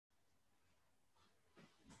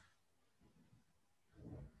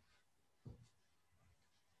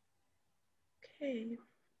Okay.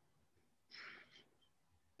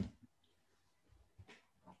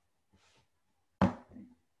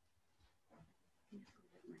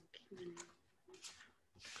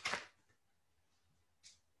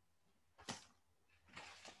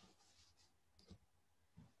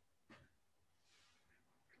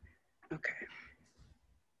 Okay.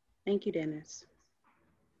 Thank you, Dennis.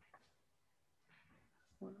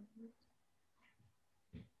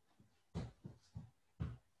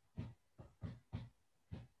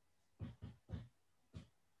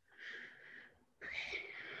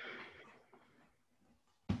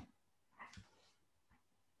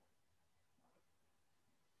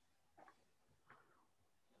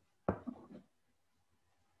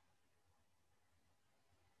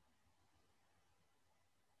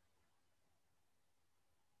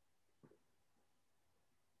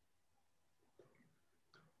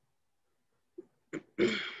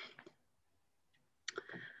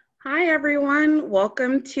 Hi, everyone.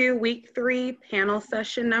 Welcome to week 3 panel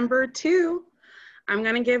session number 2. I'm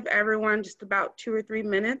going to give everyone just about 2 or 3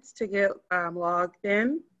 minutes to get logged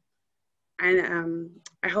in. And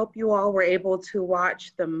I hope you all were able to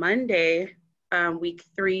watch the Monday week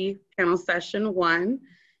 3 panel session 1.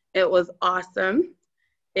 It was awesome.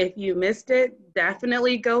 If you missed it,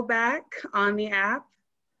 definitely go back on the app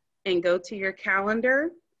and go to your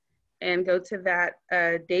calendar and go to that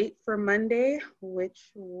date for Monday, which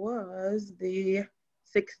was the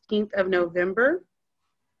 16th of November,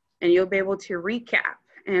 and you'll be able to recap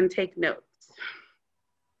and take notes.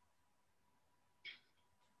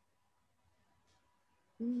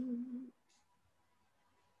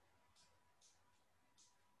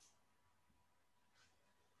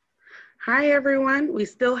 Hi, everyone. We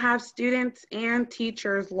still have students and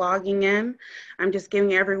teachers logging in. I'm just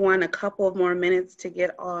giving everyone a couple of more minutes to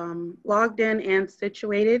get logged in and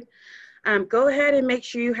situated. Go ahead and make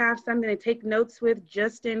sure you have something to take notes with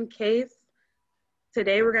just in case.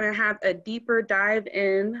 Today, we're going to have a deeper dive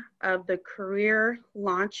in of the Career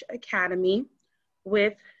Launch Academy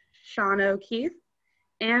with Sean O'Keefe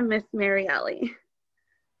and Miss Mary Ellie.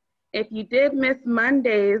 If you did miss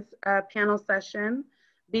Monday's panel session,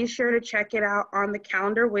 be sure to check it out on the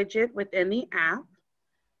calendar widget within the app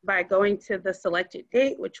by going to the selected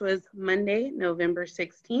date, which was Monday, November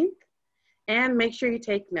 16th, and make sure you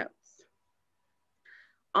take notes.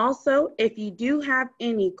 Also, if you do have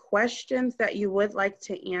any questions that you would like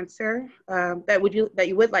to answer, that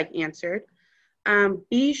you would like answered,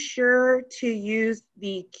 be sure to use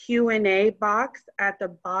the Q&A box at the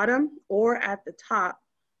bottom or at the top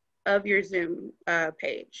of your Zoom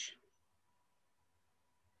page.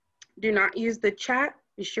 Do not use the chat.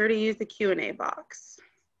 Be sure to use the Q&A box.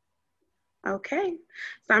 Okay,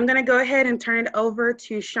 so I'm gonna go ahead and turn it over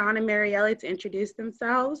to Sean and Mary Ellie to introduce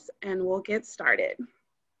themselves, and we'll get started.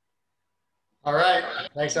 All right,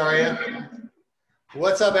 thanks, Aria.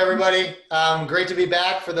 What's up, everybody? Great to be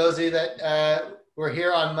back. For those of you that were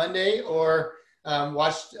here on Monday or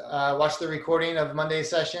watched the recording of Monday's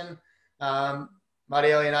session,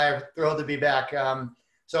 Marieli and I are thrilled to be back.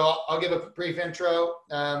 So I'll give a brief intro.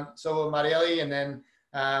 So Marieli, and then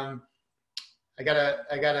I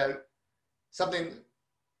got something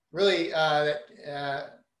really that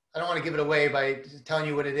I don't want to give it away by telling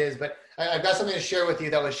you what it is, but I've got something to share with you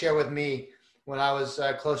that was shared with me when I was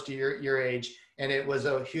close to your age, and it was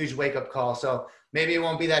a huge wake-up call. So maybe it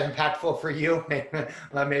won't be that impactful for you.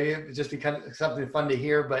 Maybe it just be something fun to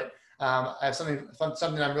hear, but I have something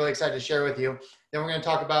I'm really excited to share with you. Then we're going to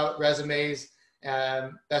talk about resumes,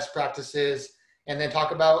 best practices, and then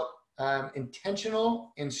talk about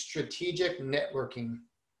intentional and strategic networking.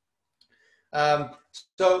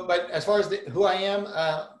 But as far as who I am,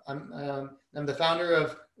 I'm the founder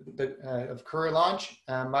of Career Launch.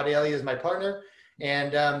 Marieli is my partner,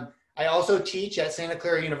 and I also teach at Santa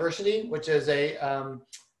Clara University, which is a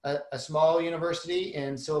small university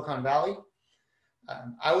in Silicon Valley.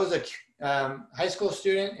 I was a high school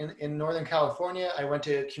student in Northern California. I went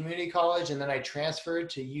to community college, and then I transferred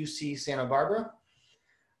to UC Santa Barbara.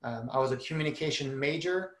 I was a communication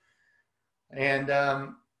major, and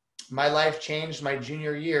my life changed my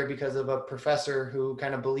junior year because of a professor who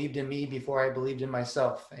kind of believed in me before I believed in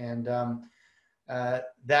myself. And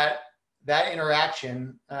that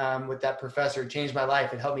interaction with that professor changed my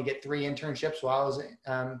life. It helped me get 3 internships while I was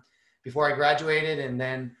before I graduated, and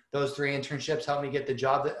then those 3 internships helped me get a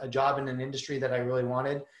job in an industry that I really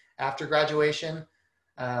wanted after graduation,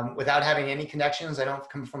 without having any connections. I don't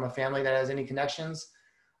come from a family that has any connections.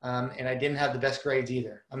 And I didn't have the best grades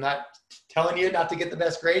either. I'm not telling you not to get the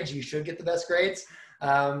best grades. You should get the best grades.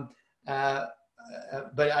 But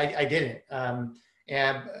I didn't.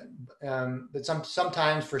 But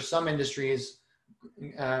sometimes for some industries,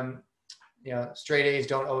 um, straight A's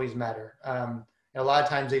don't always matter. A lot of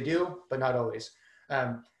times they do, but not always.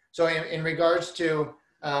 So in regards to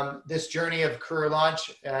this journey of Career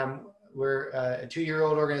Launch, we're a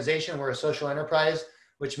 2-year-old organization. We're a social enterprise,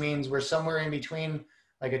 which means we're somewhere in between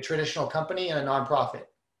like a traditional company and a nonprofit.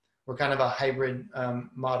 We're kind of a hybrid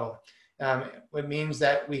model. It means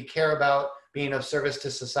that we care about being of service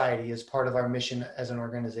to society as part of our mission as an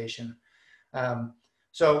organization.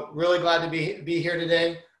 So really glad to be here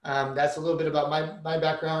today. That's a little bit about my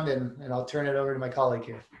background, and I'll turn it over to my colleague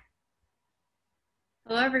here.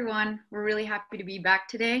 Hello, everyone. We're really happy to be back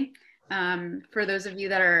today. For those of you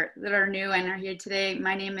that are new and are here today,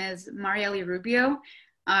 my name is Marieli Rubio.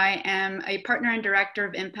 I am a partner and director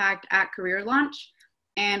of impact at Career Launch.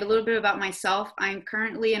 And a little bit about myself, I'm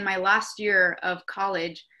currently in my last year of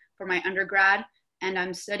college for my undergrad, and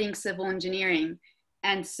I'm studying civil engineering.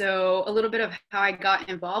 And so a little bit of how I got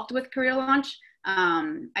involved with Career Launch,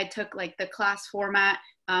 I took like the class format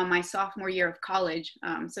my sophomore year of college,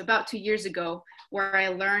 so about 2 years ago, where I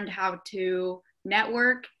learned how to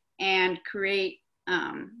network and create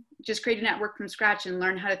a network from scratch and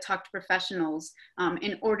learn how to talk to professionals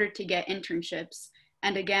in order to get internships.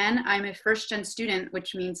 And again, I'm a first-gen student,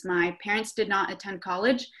 which means my parents did not attend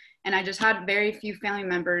college, and I just had very few family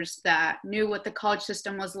members that knew what the college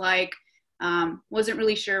system was like, wasn't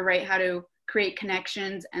really sure, right, how to create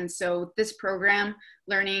connections. And so this program,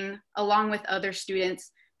 learning along with other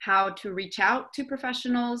students how to reach out to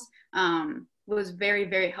professionals, was very,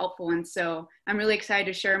 very helpful. And so I'm really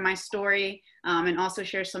excited to share my story and also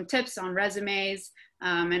share some tips on resumes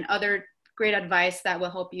and other great advice that will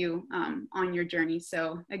help you on your journey.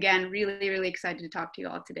 So again, really, really excited to talk to you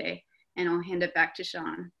all today, and I'll hand it back to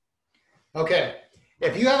Sean. Okay.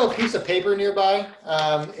 If you have a piece of paper nearby,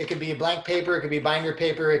 it could be a blank paper, it could be binder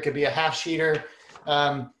paper, it could be a half sheeter.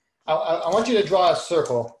 I want you to draw a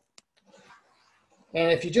circle.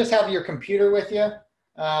 And if you just have your computer with you,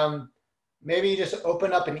 maybe you just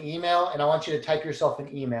open up an email, and I want you to type yourself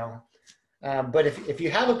an email. But if you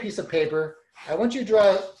have a piece of paper, I want you to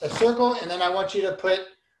draw a circle, and then I want you to put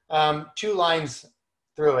 2 lines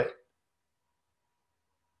through it.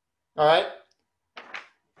 All right?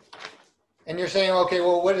 And you're saying, okay,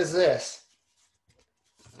 well, what is this?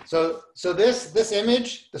 So this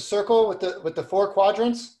image, the circle with the 4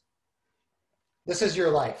 quadrants, this is your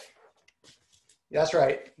life. That's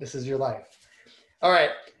right. This is your life. All right.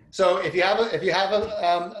 So if you have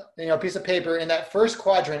a piece of paper, in that first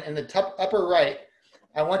quadrant in the top upper right,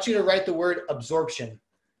 I want you to write the word absorption.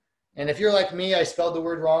 And if you're like me, I spelled the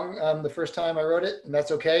word wrong the first time I wrote it, and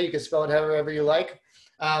that's okay. You can spell it however you like.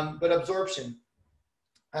 But absorption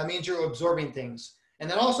means you're absorbing things. And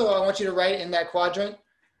then also I want you to write in that quadrant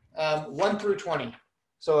 1 through 20.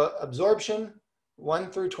 So absorption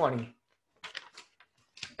 1 through 20.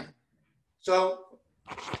 So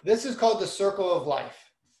this is called the circle of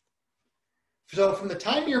life. So from the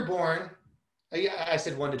time you're born, I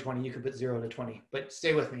said 1 to 20, you could put 0 to 20, but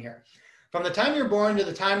stay with me here. From the time you're born to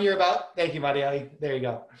the time you're about, thank you, Marieli, there you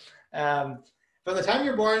go. From the time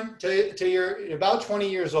you're born to you're about 20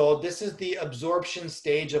 years old, this is the absorption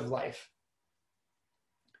stage of life.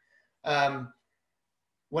 When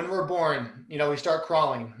we're born, we start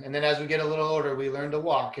crawling. And then as we get a little older, we learn to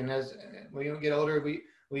walk. And as we get older,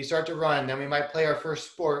 we start to run. Then we might play our first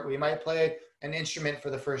sport. We might play an instrument for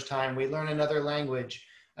the first time. We learn another language.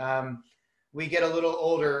 We get a little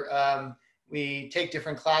older. We take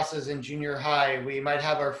different classes in junior high. We might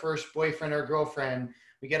have our first boyfriend or girlfriend.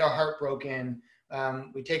 We get our heart broken.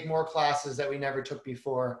 We take more classes that we never took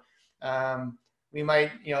before. We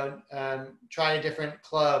might, try a different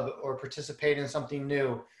club or participate in something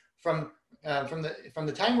new. From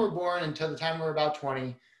the time we're born until the time we're about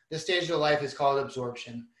 20, this stage of life is called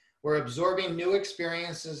absorption. We're absorbing new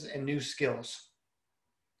experiences and new skills.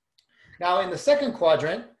 Now, in the second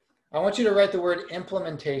quadrant, I want you to write the word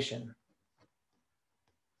implementation.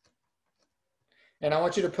 And I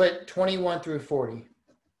want you to put 21 through 40.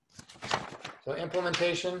 So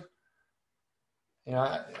implementation,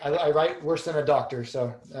 I write worse than a doctor,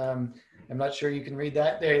 so I'm not sure you can read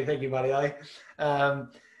that. There, thank you, Marieli.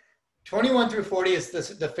 21 through 40 is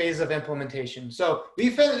the phase of implementation. So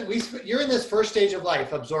you're in this first stage of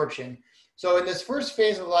life, absorption. So in this first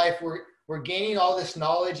phase of life, we're gaining all this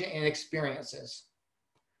knowledge and experiences.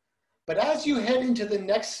 But as you head into the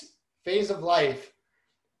next phase of life,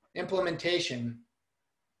 implementation,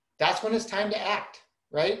 that's when it's time to act,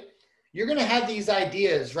 right? You're going to have these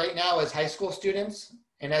ideas right now as high school students,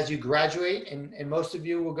 and as you graduate, and most of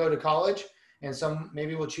you will go to college, and some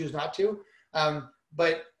maybe will choose not to.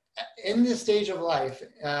 But in this stage of life,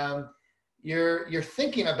 you're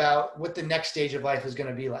thinking about what the next stage of life is going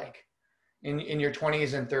to be like in your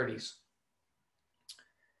 20s and 30s.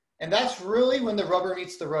 And that's really when the rubber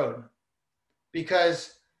meets the road,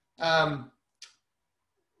 because the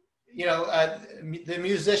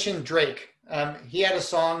musician Drake, he had a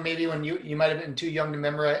song, maybe when you might have been too young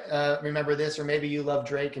to remember this, or maybe you love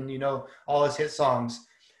Drake and you know all his hit songs.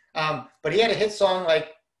 But he had a hit song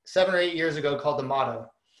like 7 or 8 years ago called The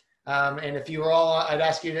Motto. And if you were all, I'd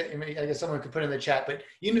ask you to, I guess someone could put in the chat, but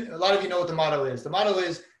a lot of you know what the motto is. The motto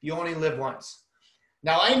is, you only live once.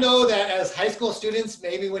 Now, I know that as high school students,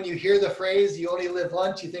 maybe when you hear the phrase, you only live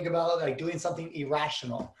once, you think about like doing something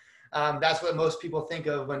irrational. That's what most people think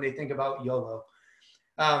of when they think about YOLO.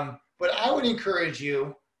 But I would encourage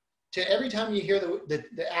you to, every time you hear the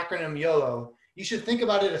acronym YOLO, you should think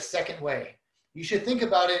about it a second way. You should think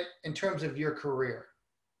about it in terms of your career.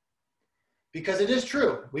 Because it is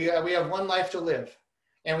true, we have one life to live,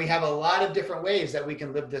 and we have a lot of different ways that we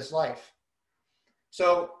can live this life.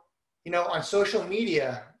 So, on social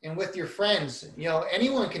media and with your friends,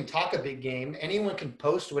 anyone can talk a big game, anyone can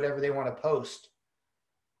post whatever they want to post.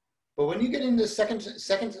 But when you get into the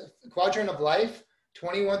second quadrant of life,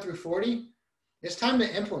 21 through 40, it's time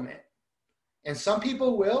to implement. And some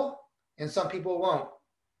people will, and some people won't.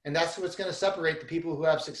 And that's what's going to separate the people who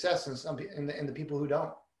have success and the people who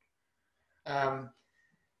don't.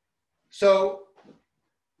 So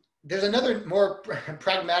there's another more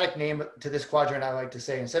pragmatic name to this quadrant I like to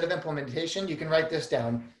say. Instead of implementation, you can write this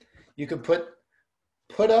down. You could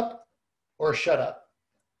put up or shut up.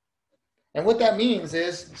 And what that means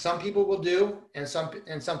is some people will do and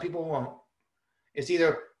some people won't. It's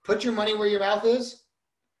either put your money where your mouth is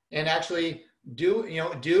and actually do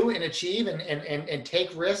and achieve and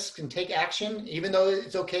take risks and take action. Even though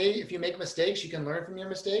it's okay if you make mistakes, you can learn from your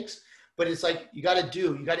mistakes. But it's like, you got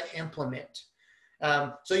to implement.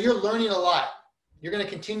 So you're learning a lot. You're going to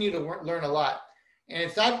continue to learn a lot. And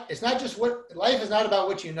it's not just life is not about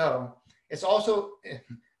what you know. It's also,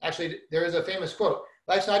 actually, there is a famous quote.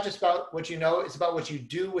 Life's not just about what you know, it's about what you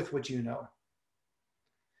do with what you know.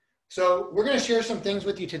 So we're going to share some things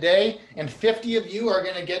with you today, and 50 of you are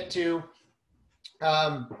going to get to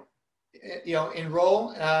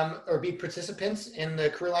enroll or be participants in the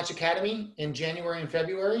Career Launch Academy in January and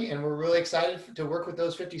February. And we're really excited to work with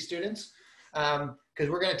those 50 students because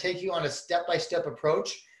we're going to take you on a step-by-step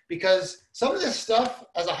approach, because some of this stuff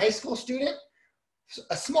as a high school student,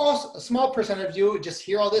 a small percentage of you just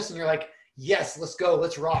hear all this and you're like, yes, let's go,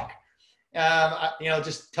 let's rock.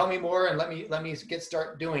 Just tell me more and let me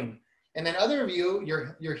start doing. And then other of you,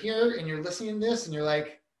 you're here and you're listening to this and you're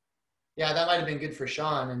like, yeah, that might have been good for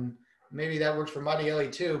Sean, and maybe that worked for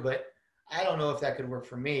Marieli too, but I don't know if that could work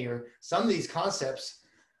for me. Or some of these concepts,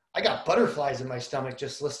 I got butterflies in my stomach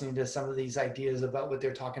just listening to some of these ideas about what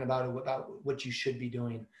they're talking about what you should be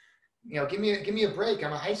doing. Give me a break.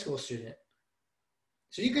 I'm a high school student.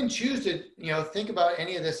 So you can choose to, think about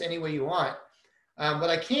any of this any way you want. What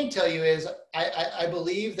I can tell you is I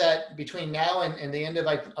believe that between now and the end of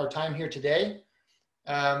our time here today,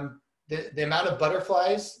 the amount of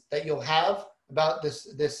butterflies that you'll have about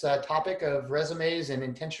this topic of resumes and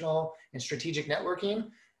intentional and strategic networking,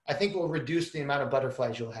 I think will reduce the amount of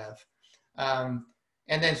butterflies you'll have.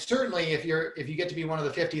 And then certainly if you get to be one of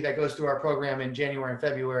the 50 that goes through our program in January and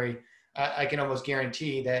February, I can almost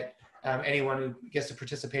guarantee that anyone who gets to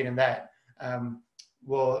participate in that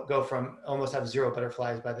will go from almost have 0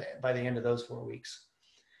 butterflies by the end of those 4 weeks.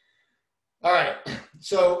 All right,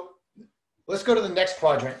 so let's go to the next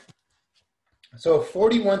quadrant. So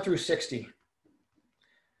 41 through 60.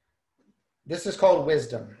 This is called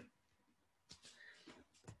wisdom.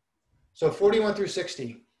 So 41 through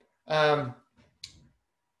 60. There's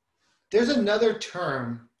another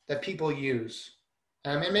term that people use.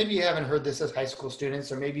 And maybe you haven't heard this as high school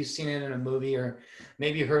students, or maybe you've seen it in a movie, or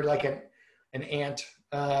maybe you heard like an aunt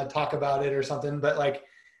talk about it or something. But like,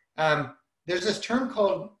 there's this term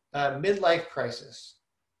called midlife crisis.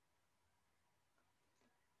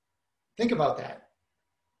 Think about that.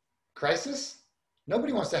 Crisis?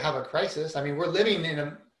 Nobody wants to have a crisis. I mean, we're living in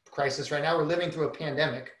a crisis right now. We're living through a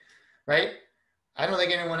pandemic, right? I don't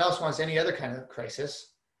think anyone else wants any other kind of crisis.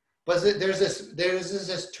 But there's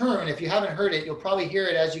this term, and if you haven't heard it, you'll probably hear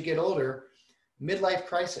it as you get older, midlife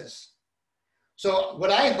crisis. So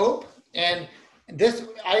what I hope, and this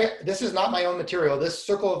is not my own material, this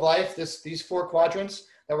circle of life, these 4 quadrants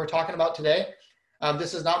that we're talking about today,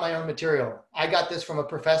 this is not my own material. I got this from a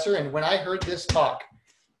professor, and when I heard this talk,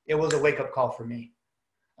 it was a wake-up call for me.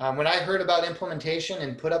 When I heard about implementation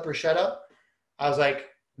and put up or shut up, I was like,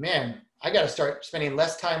 man, I got to start spending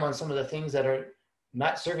less time on some of the things that are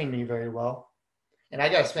not serving me very well, and I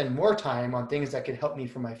got to spend more time on things that could help me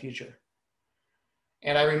for my future.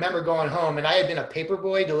 And I remember going home, and I had been a paper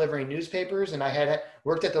boy delivering newspapers, and I had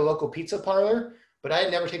worked at the local pizza parlor, but I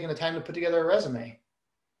had never taken the time to put together a resume.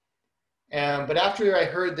 But after I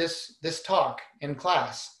heard this talk in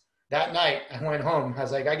class that night, I went home. I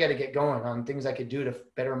was like, I got to get going on things I could do to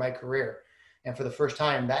better my career. And for the first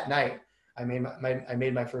time that night, I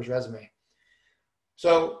made my first resume.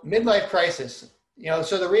 So midlife crisis,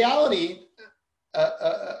 so the reality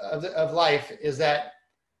of life is that,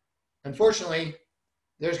 unfortunately,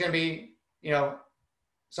 there's going to be,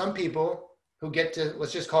 some people who get to,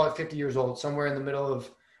 let's just call it 50 years old, somewhere in the middle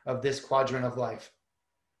of this quadrant of life.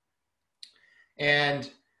 And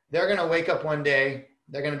they're going to wake up one day,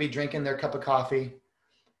 they're going to be drinking their cup of coffee,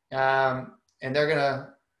 and they're going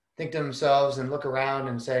to think to themselves and look around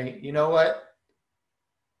and say, you know what?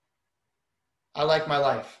 I like my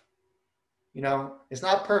life. It's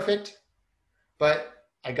not perfect, but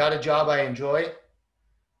I got a job I enjoy.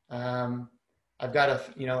 I've got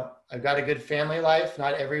a good family life.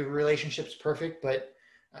 Not every relationship's perfect, but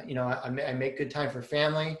I make good time for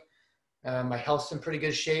family. My health's in pretty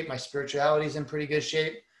good shape. My spirituality's in pretty good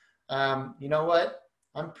shape. You know what?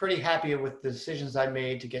 I'm pretty happy with the decisions I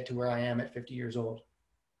made to get to where I am at 50 years old.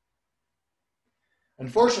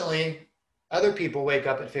 Unfortunately, other people wake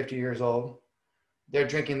up at 50 years old, they're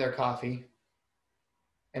drinking their coffee,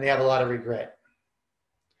 and they have a lot of regret.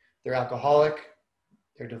 They're alcoholic,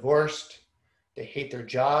 they're divorced, they hate their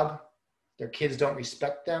job, their kids don't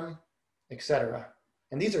respect them, etc.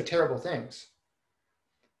 And these are terrible things.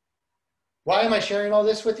 Why am I sharing all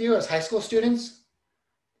this with you as high school students?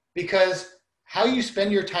 Because how you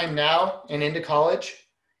spend your time now and into college,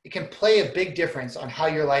 it can play a big difference on how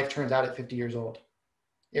your life turns out at 50 years old.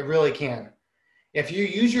 It really can. If you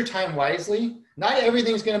use your time wisely, not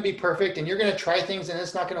everything's going to be perfect, and you're going to try things and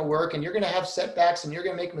it's not going to work, and you're going to have setbacks and you're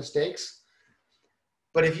going to make mistakes.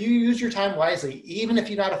 But if you use your time wisely, even if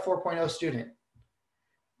you're not a 4.0 student,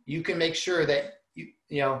 you can make sure that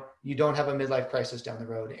you don't have a midlife crisis down the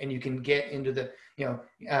road, and you can get into the,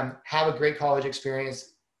 have a great college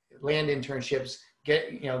experience, land internships,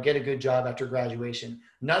 get a good job after graduation.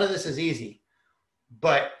 None of this is easy.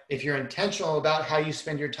 But if you're intentional about how you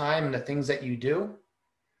spend your time and the things that you do,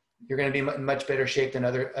 you're going to be in much better shape than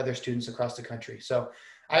other students across the country. So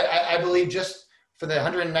I believe, just for the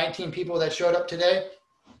 119 people that showed up today,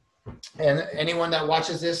 and anyone that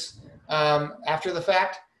watches this after the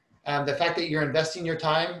fact that you're investing your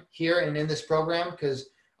time here and in this program,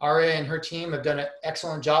 because Aria and her team have done an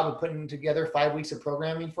excellent job of putting together 5 weeks of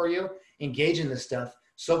programming for you. Engage in this stuff,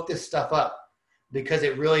 soak this stuff up, because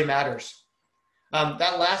it really matters.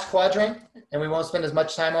 That last quadrant, and we won't spend as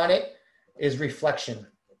much time on it, is reflection.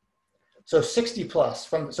 So 60 plus,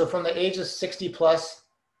 from the age of 60 plus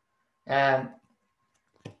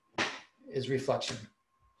is reflection.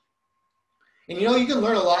 And you can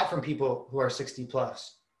learn a lot from people who are 60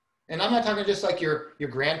 plus. And I'm not talking just like your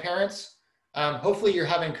grandparents. Hopefully you're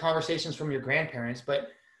having conversations from your grandparents, but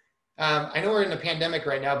I know we're in a pandemic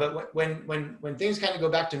right now, but when things kind of go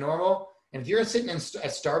back to normal, and if you're sitting at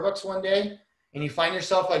Starbucks one day and you find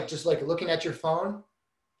yourself just looking at your phone,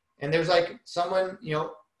 and there's someone,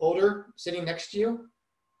 older sitting next to you,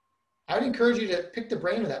 I would encourage you to pick the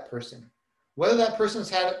brain of that person. Whether that person's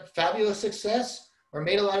had fabulous success or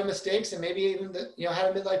made a lot of mistakes and maybe even had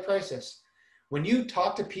a midlife crisis. When you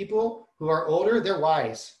talk to people who are older, they're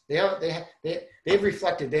wise. They've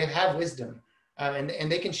reflected, they have wisdom,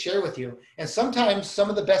 and they can share with you. And sometimes some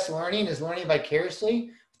of the best learning is learning vicariously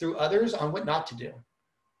through others on what not to do.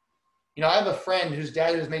 I have a friend whose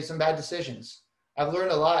dad has made some bad decisions. I've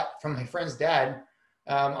learned a lot from my friend's dad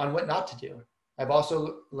on what not to do. I've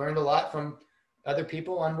also learned a lot from other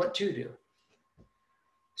people on what to do.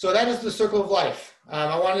 So that is the circle of life.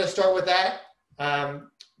 I wanted to start with that.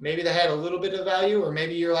 Maybe that had a little bit of value, or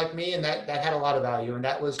maybe you're like me and that had a lot of value, and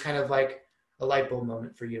that was kind of like a light bulb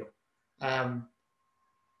moment for you.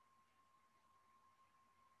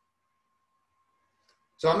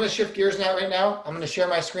 So I'm going to shift gears right now. I'm going to share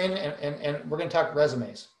my screen, and we're going to talk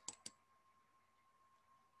resumes.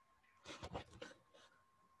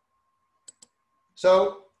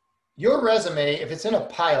 So your resume, if it's in a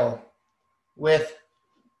pile with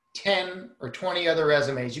 10 or 20 other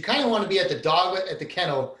resumes, you kind of want to be at the dog at the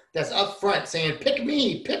kennel that's up front saying, pick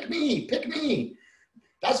me, pick me, pick me.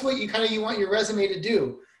 That's what you want your resume to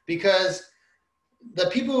do, because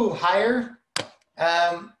the people who hire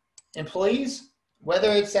employees,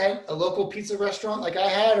 whether it's at a local pizza restaurant like I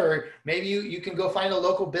had, or maybe you can go find a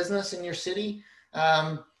local business in your city.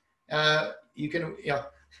 You can,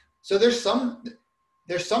 so there's some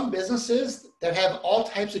businesses that have all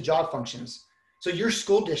types of job functions. So your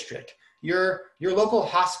school district, your local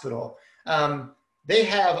hospital, they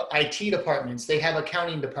have IT departments, they have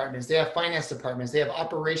accounting departments, they have finance departments, they have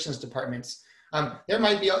operations departments. There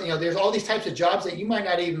might be, there's all these types of jobs that you might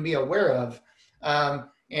not even be aware of.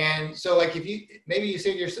 And so like if you, maybe you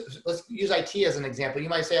say to yourself, let's use IT as an example. You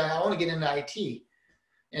might say, I want to get into IT.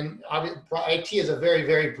 And IT is a very,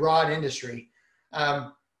 very broad industry.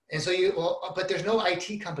 And so but there's no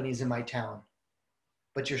IT companies in my town.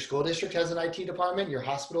 But your school district has an IT department, your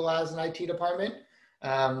hospital has an IT department.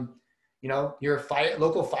 Your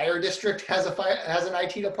local fire district has an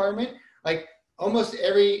IT department. Like almost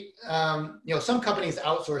every, some companies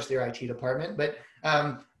outsource their IT department, but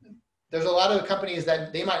there's a lot of companies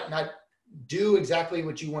that they might not do exactly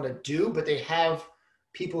what you want to do, but they have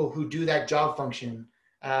people who do that job function.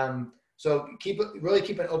 So really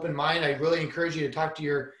keep an open mind. I really encourage you to talk to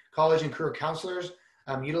your college and career counselors.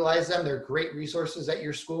 Utilize them. They're great resources at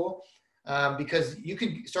your school because you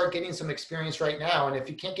could start getting some experience right now. And if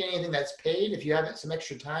you can't get anything that's paid, if you have some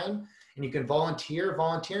extra time and you can volunteer,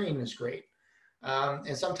 volunteering is great.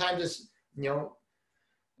 And sometimes it's,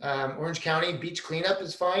 Orange County beach cleanup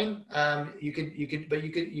is fine. You could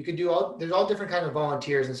do there's all different kinds of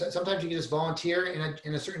volunteers. And so sometimes you can just volunteer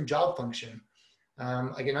in a certain job function,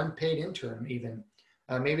 like an unpaid intern even.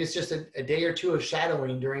 Maybe it's just a day or two of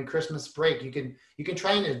shadowing during Christmas break. You can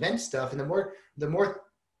try and invent stuff, and the more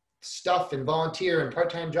stuff and volunteer and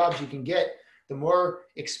part-time jobs you can get, the more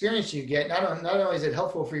experience you get. Not only is it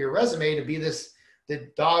helpful for your resume to be the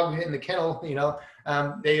dog in the kennel,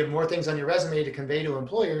 they have more things on your resume to convey to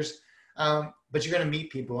employers, but you're going to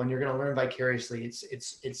meet people and you're going to learn vicariously.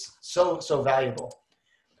 It's so valuable.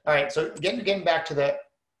 All right, so getting back to the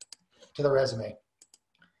resume.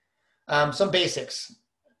 Some basics.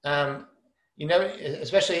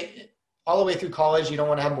 Especially all the way through college, you don't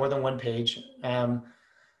want to have more than one page.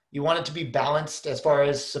 You want it to be balanced as far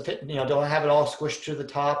as, don't have it all squished to the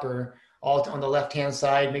top or all on the left-hand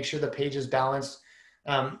side. Make sure the page is balanced.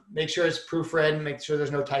 Make sure it's proofread, make sure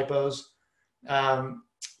there's no typos.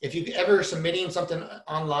 If you're ever submitting something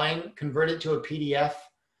online, convert it to a PDF.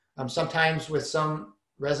 Sometimes with some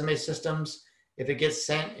resume systems, if it gets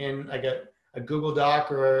sent in like a Google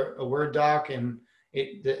Doc or a Word doc, and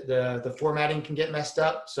the formatting can get messed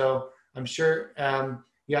up. So I'm sure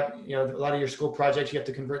you have, a lot of your school projects, you have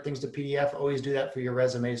to convert things to PDF. Always do that for your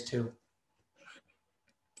resumes too.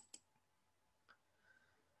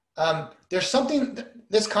 There's something,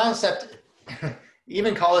 this concept,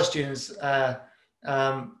 even college students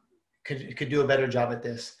could do a better job at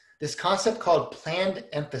this concept called planned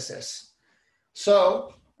emphasis.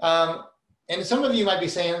 So, and some of you might be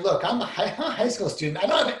saying, look, I'm a high school student. I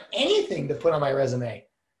don't have anything to put on my resume.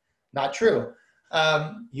 Not true.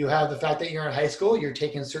 You have the fact that you're in high school, you're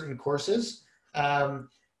taking certain courses.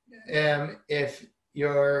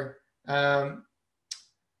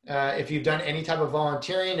 If you've done any type of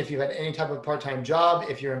volunteering, if you've had any type of part-time job,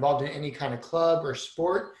 if you're involved in any kind of club or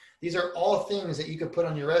sport, these are all things that you could put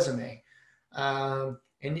on your resume.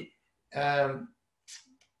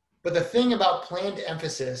 But the thing about planned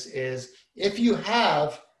emphasis is if you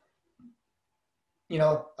have,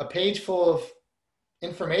 a page full of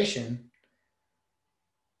information,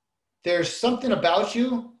 there's something about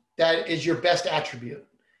you that is your best attribute.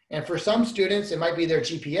 And for some students, it might be their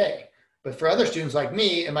GPA. But for other students like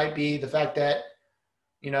me, it might be the fact that,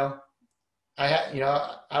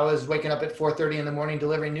 I was waking up at 4:30 in the morning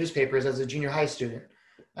delivering newspapers as a junior high student.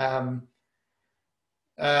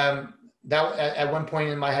 That at one point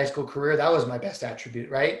in my high school career, that was my best attribute,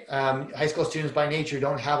 right? High school students by nature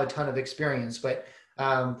don't have a ton of experience, but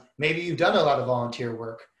maybe you've done a lot of volunteer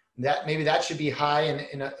work. Maybe that should be high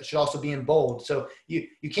and it should also be in bold. So you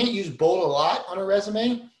can't use bold a lot on a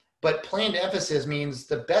resume, but planned emphasis means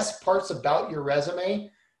the best parts about your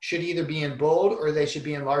resume should either be in bold or they should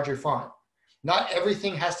be in larger font. Not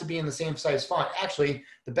everything has to be in the same size font. Actually,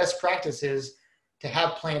 the best practice is to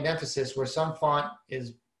have planned emphasis where some font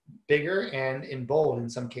is bigger and in bold in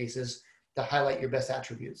some cases to highlight your best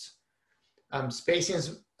attributes. Spacing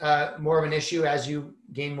is more of an issue as you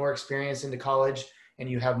gain more experience into college and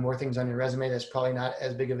you have more things on your resume. That's probably not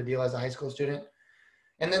as big of a deal as a high school student.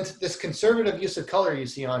 And then this conservative use of color you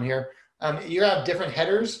see on here, you have different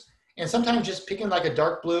headers, and sometimes just picking like a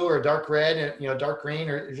dark blue or dark red, and dark green,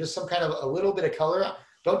 or just some kind of a little bit of color.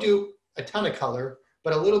 Don't do a ton of color,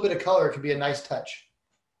 but a little bit of color can be a nice touch.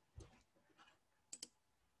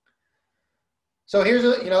 So here's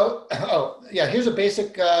here's a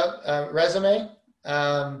basic resume.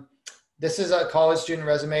 This is a college student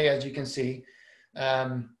resume, as you can see.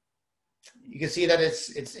 You can see that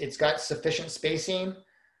it's got sufficient spacing.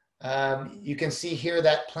 You can see here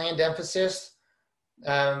that planned emphasis.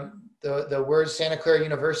 The word Santa Clara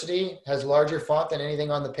University has larger font than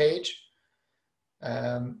anything on the page.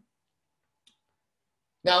 Now,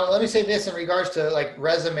 let me say this in regards to like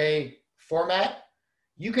resume format.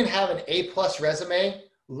 You can have an A+ resume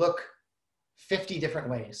look 50 different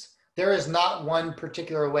ways. There is not one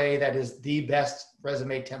particular way that is the best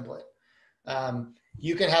resume template.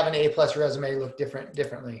 You can have an A+ resume look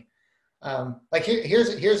differently. Like here's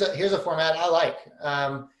a format I like.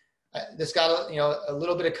 This got a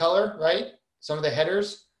little bit of color, right? Some of the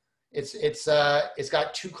headers. It's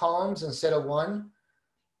got 2 columns instead of 1.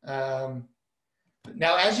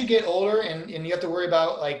 Now, as you get older and you have to worry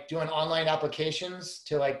about like doing online applications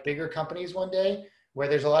to like bigger companies one day, where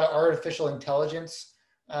there's a lot of artificial intelligence,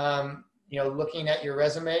 looking at your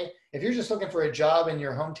resume. If you're just looking for a job in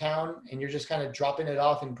your hometown and you're just kind of dropping it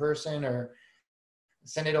off in person or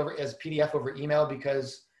send it over as PDF over email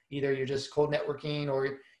because either you're just cold networking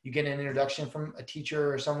or you get an introduction from a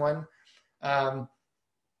teacher or someone,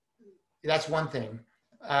 that's one thing.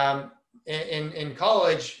 In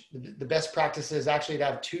college, the best practice is actually to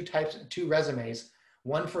have 2 resumes,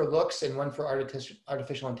 one for looks and one for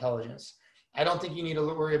artificial intelligence. I don't think you need to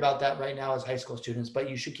worry about that right now as high school students, but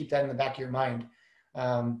you should keep that in the back of your mind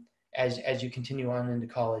as you continue on into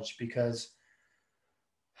college, because,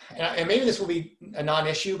 and maybe this will be a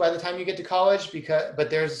non-issue by the time you get to college, but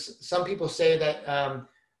there's some people say that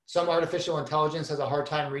some artificial intelligence has a hard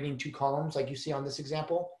time reading 2 columns like you see on this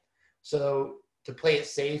example. So to play it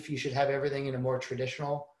safe, you should have everything in a more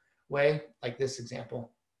traditional way, like this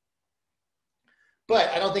example. But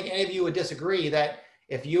I don't think any of you would disagree that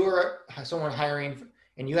if you were someone hiring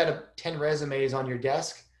and you had 10 resumes on your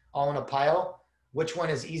desk, all in a pile, which one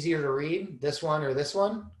is easier to read, this one or this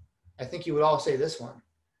one? I think you would all say this one.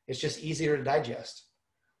 It's just easier to digest.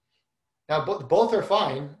 Now, both are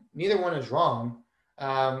fine. Neither one is wrong.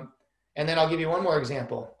 And then I'll give you one more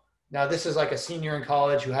example. Now, this is like a senior in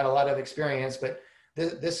college who had a lot of experience, but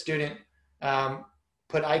this student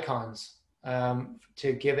put icons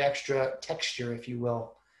to give extra texture, if you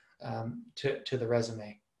will, to the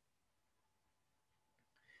resume.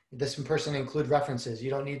 This person include references. You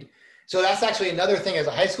don't need, so that's actually another thing as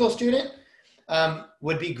a high school student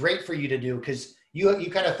would be great for you to do, because you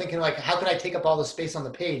kind of thinking like, how can I take up all the space on the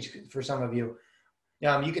page? For some of you,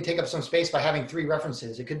 you can take up some space by having 3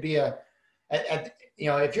 references. It could be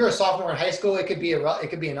if you're a sophomore in high school, it could be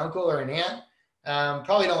an uncle or an aunt.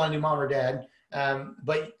 Probably don't want to do mom or dad,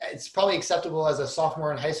 but it's probably acceptable as a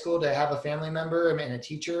sophomore in high school to have a family member and a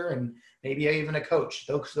teacher and maybe even a coach.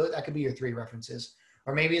 That could be your 3 references,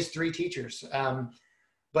 or maybe it's 3 teachers.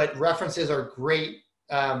 But references are great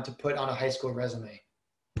to put on a high school resume.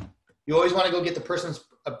 You always want to go get the person's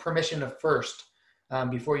permission first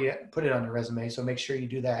before you put it on your resume. So make sure you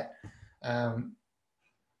do that.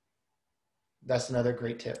 That's another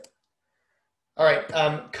great tip. All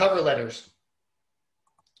right, cover letters.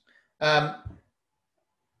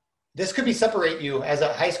 This could separate you as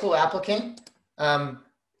a high school applicant. In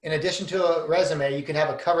addition to a resume, you can have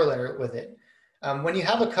a cover letter with it. When you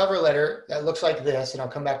have a cover letter that looks like this, and I'll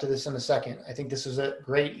come back to this in a second, I think this is a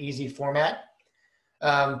great, easy format.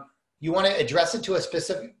 You want to address it to a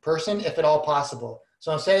specific person if at all possible.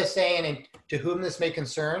 So instead of saying, to whom this may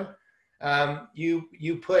concern,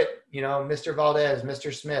 you put, Mr. Valdez,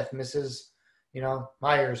 Mr. Smith, Mrs.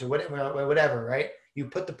 Myers, or whatever, right? You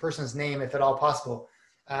put the person's name if at all possible.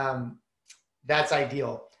 That's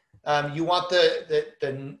ideal. You want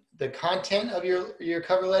the content of your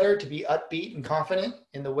cover letter to be upbeat and confident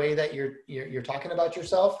in the way that you're talking about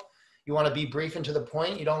yourself. You want to be brief and to the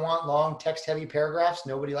point. You don't want long text-heavy paragraphs.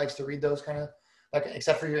 Nobody likes to read those kind of,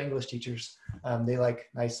 except for your English teachers. They like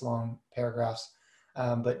nice long paragraphs.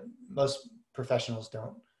 But most professionals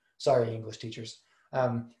don't. Sorry, English teachers.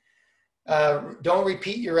 Don't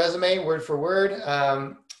repeat your resume word for word.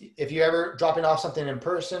 If you're ever dropping off something in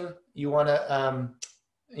person, you want to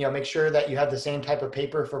make sure that you have the same type of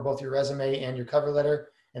paper for both your resume and your cover letter.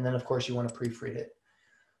 And then, of course, you want to proofread it.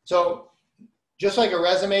 So just like a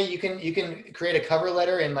resume, you can create a cover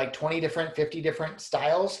letter in like 20 different, 50 different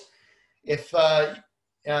styles. If I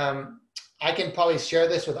can probably share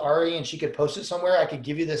this with Ari and she could post it somewhere. I could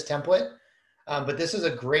give you this template, but this is a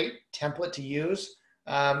great template to use.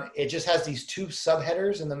 It just has these 2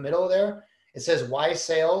 subheaders in the middle there. It says why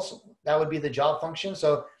sales. That would be the job function.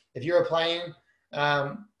 So if you're applying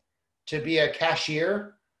to be a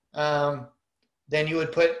cashier, then you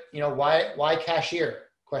would put, why cashier ?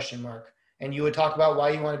 And you would talk about why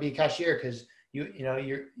you want to be a cashier, because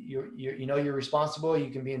you're responsible. You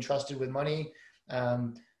can be entrusted with money.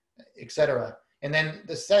 Etc. And then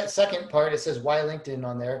the second part, it says why LinkedIn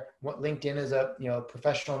on there. What LinkedIn is a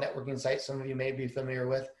professional networking site. Some of you may be familiar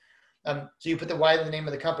with. So you put the why in the name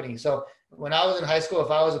of the company. So when I was in high school, if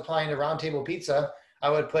I was applying to Roundtable Pizza, I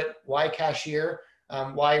would put why cashier,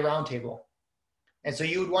 why Roundtable. And so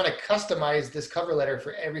you would want to customize this cover letter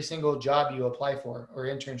for every single job you apply for or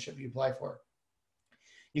internship you apply for.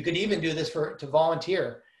 You could even do this to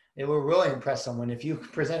volunteer. It will really impress someone. If you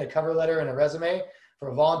present a cover letter and a resume for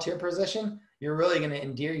a volunteer position, you're really going to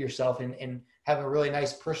endear yourself and have a really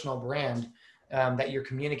nice personal brand that you're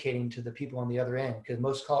communicating to the people on the other end, because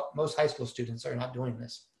most high school students are not doing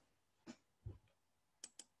this.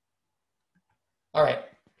 All right,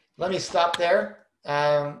 let me stop there.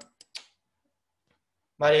 Marieli,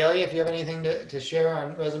 if you have anything to share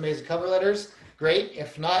on resumes and cover letters, great.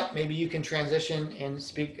 If not, maybe you can transition and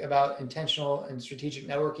speak about intentional and strategic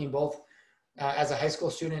networking, both as a high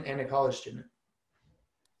school student and a college student.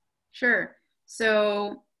 Sure.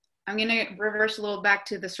 So I'm going to reverse a little back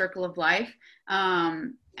to the Circle of Life.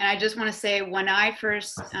 And I just want to say, when I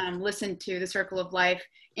first listened to the Circle of Life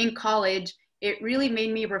in college, it really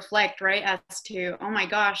made me reflect, right, as to, oh my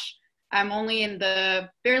gosh, I'm only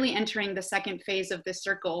barely entering the second phase of this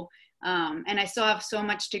circle. And I still have so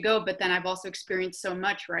much to go, but then I've also experienced so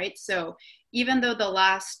much, right? So even though the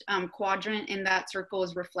last quadrant in that circle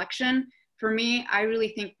is reflection, for me, I really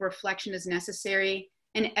think reflection is necessary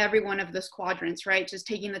in every one of those quadrants, right? Just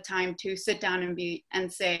taking the time to sit down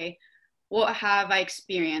and say, what have I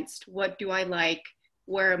experienced? What do I like?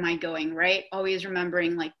 Where am I going, right? Always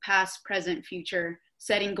remembering like past, present, future,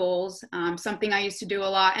 setting goals. Something I used to do a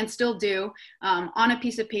lot and still do. On a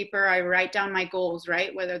piece of paper, I write down my goals,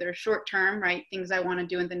 right? Whether they're short term, right? Things I want to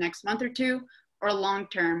do in the next month or two, or long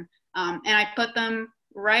term. And I put them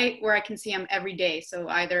right where I can see them every day. So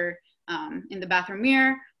either in the bathroom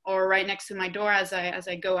mirror or right next to my door as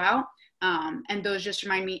I go out. And those just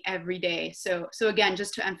remind me every day. So again,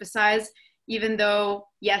 just to emphasize, even though,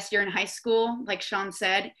 yes, you're in high school, like Sean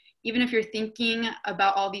said, even if you're thinking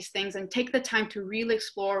about all these things, and take the time to really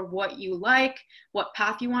explore what you like, what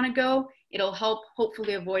path you want to go, it'll help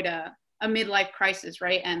hopefully avoid a midlife crisis,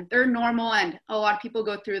 right? And they're normal and a lot of people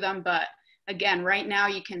go through them. But again, right now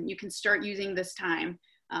you can start using this time,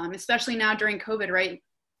 especially now during COVID, right?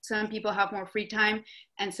 Some people have more free time.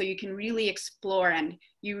 And so you can really explore, and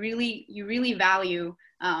you really value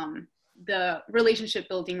the relationship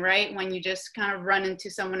building, right? When you just kind of run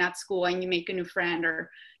into someone at school and you make a new friend, or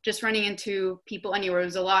just running into people anywhere, it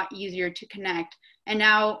was a lot easier to connect. And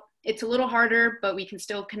now it's a little harder, but we can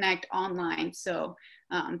still connect online. So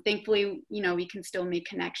thankfully, we can still make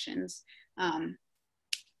connections. And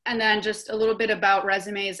then just a little bit about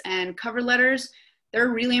resumes and cover letters. They're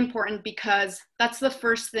really important because that's the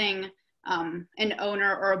first thing an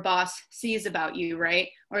owner or a boss sees about you, right?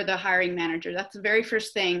 Or the hiring manager. That's the very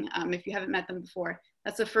first thing. If you haven't met them before,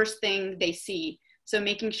 that's the first thing they see. So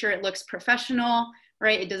making sure it looks professional,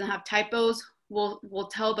 right? It doesn't have typos. We'll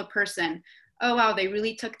tell the person, oh, wow, they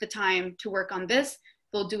really took the time to work on this.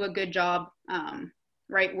 They'll do a good job,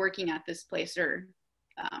 right? Working at this place or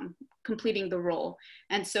completing the role.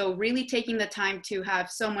 And so really taking the time to have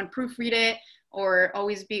someone proofread it or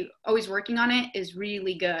always working on it is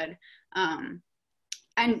really good.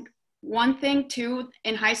 And one thing too,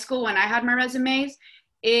 in high school, when I had my resumes,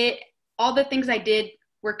 all the things I did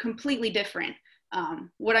were completely different.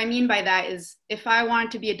 What I mean by that is, if I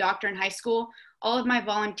wanted to be a doctor in high school, all of my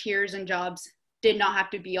volunteers and jobs did not have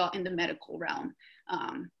to be all in the medical realm.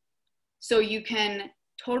 So you can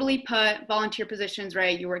totally put volunteer positions,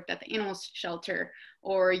 right? You worked at the animal shelter,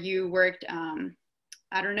 or you worked,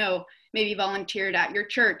 I don't know, maybe volunteered at your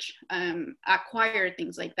church, at choir,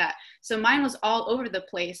 things like that. So mine was all over the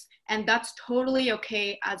place, and that's totally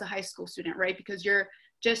okay as a high school student, right? Because you're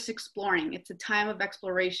just exploring. It's a time of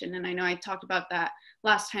exploration. And I know I talked about that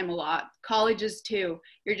last time a lot. Colleges too.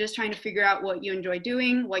 You're just trying to figure out what you enjoy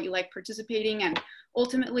doing, what you like participating, and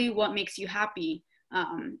ultimately what makes you happy.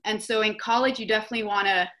 And so in college, you definitely want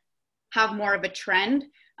to have more of a trend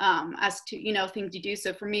as to, things you do.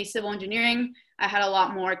 So for me, civil engineering, I had a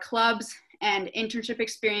lot more clubs and internship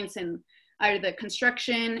experience in either the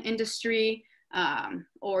construction industry,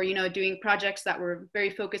 or, doing projects that were very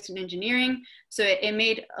focused in engineering. So it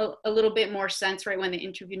made a little bit more sense, right, when they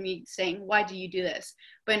interviewed me saying, why do you do this?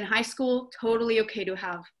 But in high school, totally okay to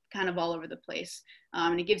have kind of all over the place.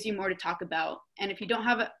 And it gives you more to talk about. And if you don't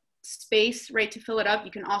have a space, right, to fill it up,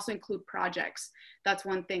 you can also include projects. That's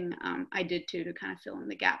one thing I did too, to kind of fill in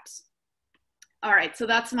the gaps. All right, so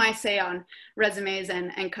that's my say on resumes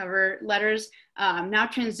and cover letters. Now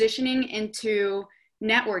transitioning into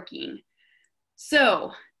networking.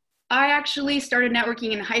 So I actually started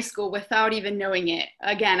networking in high school without even knowing it.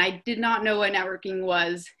 Again, I did not know what networking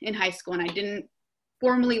was in high school, and I didn't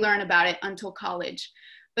formally learn about it until college.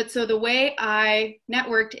 But so the way I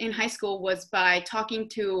networked in high school was by talking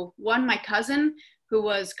to my cousin who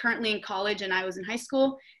was currently in college and I was in high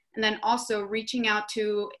school, and then also reaching out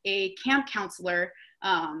to a camp counselor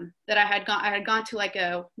that I had gone to like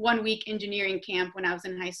a 1-week engineering camp when I was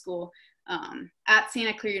in high school at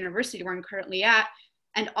Santa Clara University, where I'm currently at.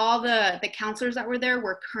 And all the counselors that were there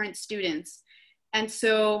were current students. And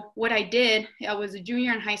so what I did, I was a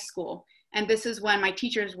junior in high school. And this is when my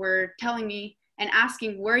teachers were telling me and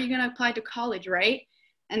asking, where are you going to apply to college, right?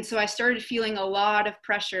 And so I started feeling a lot of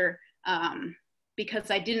pressure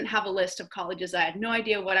because I didn't have a list of colleges. I had no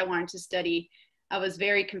idea what I wanted to study. I was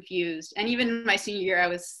very confused. And even my senior year, I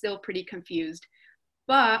was still pretty confused.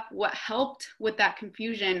 But what helped with that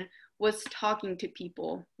confusion was talking to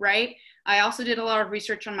people, right? I also did a lot of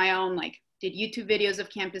research on my own, like did YouTube videos of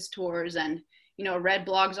campus tours and, read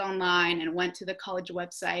blogs online and went to the college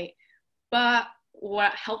website. But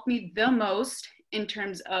what helped me the most in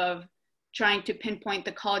terms of trying to pinpoint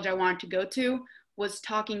the college I wanted to go to was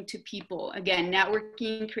talking to people. Again,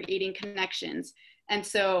 networking, creating connections. And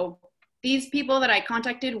so these people that I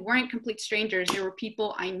contacted weren't complete strangers. They were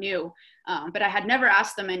people I knew, but I had never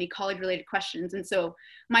asked them any college-related questions. And so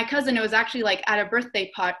my cousin, it was actually like at a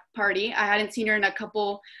birthday party. I hadn't seen her in a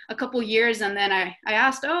couple years, and then I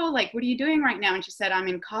asked, "Oh, like, what are you doing right now?" And she said, "I'm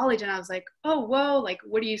in college." And I was like, "Oh, whoa! Like,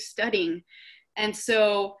 what are you studying?" And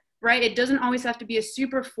so, right, it doesn't always have to be a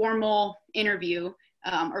super formal interview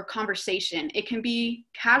or conversation. It can be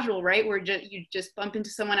casual, right, where you just bump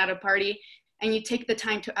into someone at a party and you take the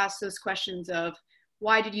time to ask those questions of,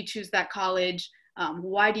 why did you choose that college?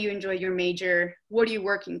 Why do you enjoy your major? What are you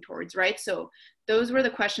working towards, right? So those were the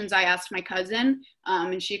questions I asked my cousin.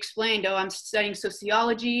 And she explained, oh, I'm studying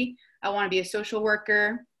sociology. I want to be a social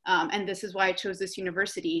worker. And this is why I chose this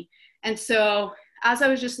university. And so as I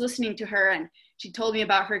was just listening to her, and she told me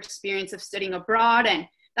about her experience of studying abroad, and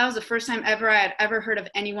that was the first time I had ever heard of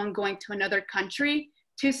anyone going to another country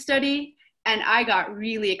to study. And I got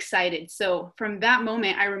really excited. So from that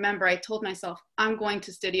moment, I remember I told myself, I'm going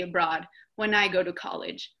to study abroad when I go to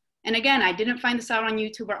college. And again, I didn't find this out on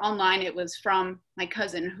YouTube or online. It was from my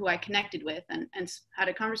cousin who I connected with and had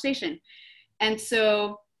a conversation. And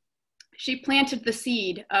so she planted the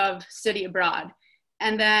seed of study abroad.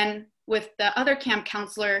 And then with the other camp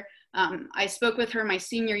counselor, I spoke with her my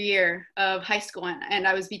senior year of high school, and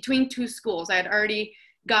I was between two schools. I had already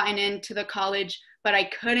gotten into the college, but I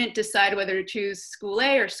couldn't decide whether to choose school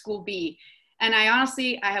A or school B. And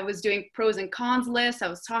I was doing pros and cons lists. I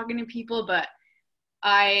was talking to people, but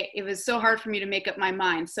it was so hard for me to make up my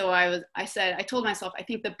mind. So I told myself, I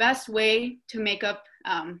think the best way to make up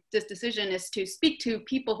this decision is to speak to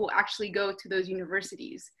people who actually go to those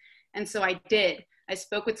universities. And so I did. I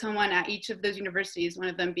spoke with someone at each of those universities, one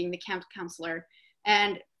of them being the camp counselor.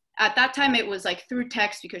 And at that time, it was like through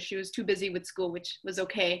text because she was too busy with school, which was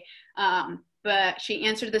okay. But she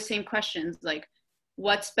answered the same questions, like,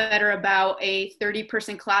 what's better about a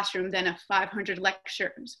 30-person classroom than a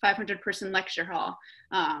 500-person lecture hall?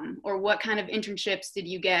 Or what kind of internships did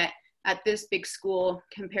you get at this big school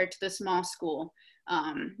compared to the small school?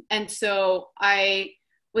 And so I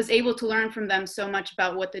was able to learn from them so much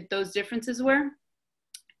about what those differences were,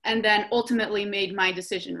 and then ultimately made my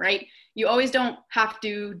decision, right? You always don't have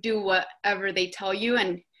to do whatever they tell you,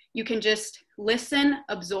 and you can just listen,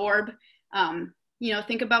 absorb,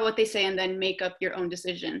 think about what they say, and then make up your own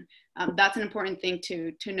decision. That's an important thing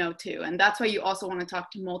to know too. And that's why you also want to talk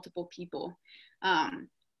to multiple people.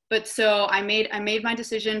 But so I made my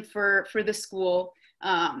decision for the school,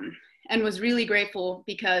 and was really grateful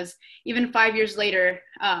because even 5 years later,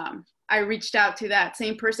 I reached out to that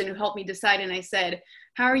same person who helped me decide, and I said,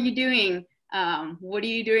 how are you doing? What are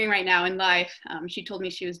you doing right now in life? She told me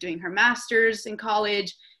she was doing her master's in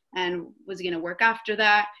college and was going to work after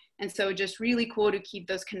that. And so just really cool to keep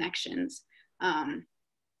those connections.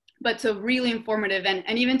 But so really informative.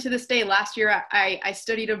 And even to this day, last year, I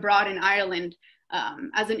studied abroad in Ireland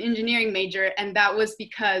as an engineering major. And that was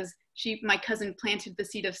because my cousin planted the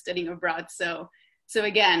seed of studying abroad. So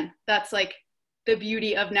again, that's like the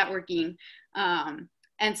beauty of networking.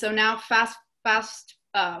 And so now fast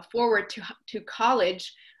forward to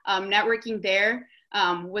college, networking there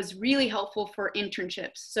was really helpful for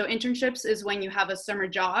internships. So internships is when you have a summer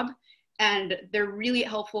job, and they're really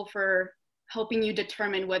helpful for helping you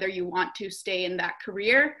determine whether you want to stay in that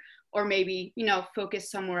career or maybe, focus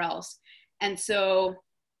somewhere else. And so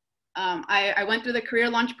I went through the career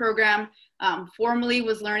launch program, formally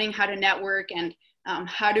was learning how to network and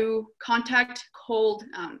how to contact cold,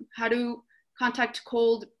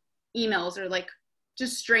 emails, or like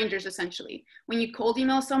just strangers essentially. When you cold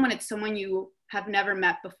email someone, it's someone you have never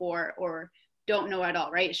met before or don't know at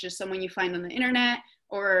all, right? It's just someone you find on the internet,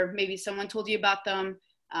 or maybe someone told you about them,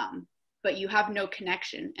 but you have no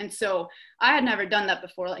connection. And so I had never done that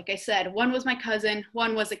before. Like I said, one was my cousin,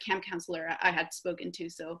 one was a camp counselor I had spoken to.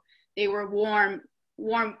 So they were warm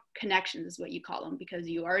connections is what you call them, because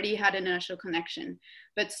you already had an initial connection.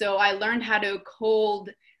 But so I learned how to cold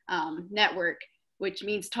network, which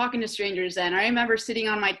means talking to strangers. And I remember sitting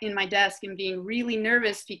in my desk and being really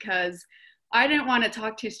nervous because I didn't want to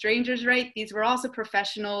talk to strangers, right? These were also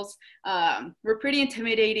professionals, were pretty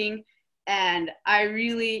intimidating. And I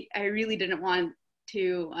really didn't want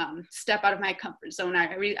to step out of my comfort zone.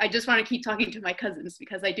 I just want to keep talking to my cousins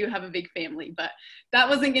because I do have a big family, but that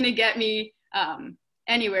wasn't going to get me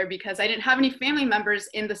anywhere because I didn't have any family members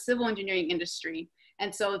in the civil engineering industry.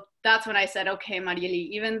 And so that's when I said, okay, Marieli,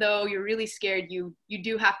 even though you're really scared, you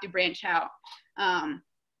do have to branch out.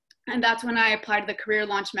 And that's when I applied the career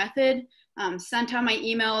launch method, sent out my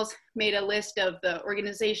emails, made a list of the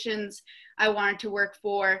organizations I wanted to work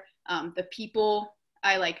for, the people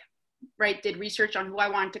I did research on who I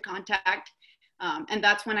wanted to contact. And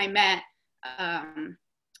that's when I met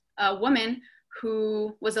a woman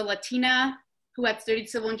who was a Latina who had studied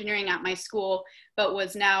civil engineering at my school, but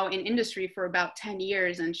was now in industry for about 10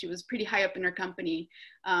 years. And she was pretty high up in her company.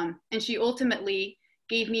 And she ultimately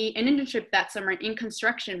gave me an internship that summer in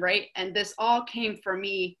construction, right? And this all came from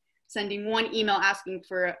me sending one email asking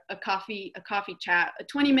for a coffee chat, a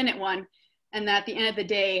 20-minute one. And at the end of the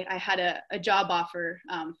day, I had a job offer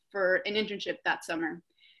for an internship that summer.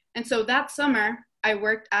 And so that summer, I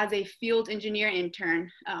worked as a field engineer intern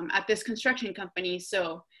at this construction company.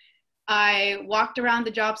 So I walked around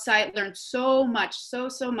the job site, learned so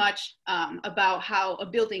much about how a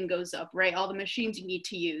building goes up, right? All the machines you need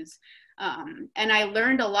to use. And I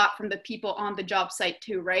learned a lot from the people on the job site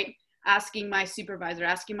too, right? Asking my supervisor,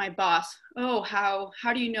 asking my boss, oh,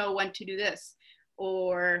 how do you know when to do this?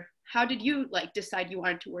 Or how did you decide you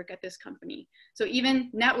wanted to work at this company? So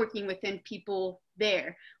even networking within people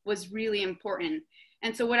there was really important.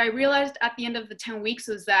 And so what I realized at the end of the 10 weeks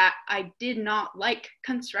was that I did not like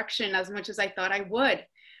construction as much as I thought I would.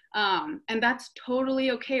 And that's totally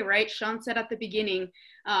okay, right? Sean said at the beginning,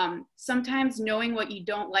 sometimes knowing what you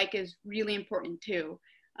don't like is really important too.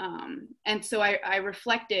 And so I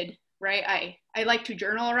reflected, right? I like to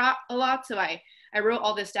journal a lot. So I wrote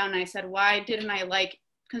all this down and I said, why didn't I like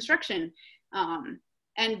construction?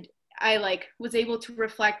 And I was able to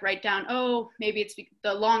reflect, write down, oh, maybe it's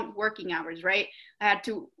the long working hours, right? I had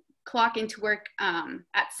to clock into work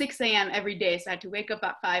at 6 a.m. every day. So I had to wake up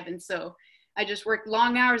at 5. And so I just worked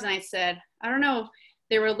long hours and I said, I don't know,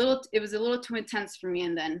 it was a little too intense for me.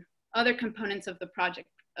 And then other components of the project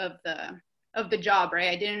of the job, right?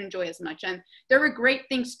 I didn't enjoy as much. And there were great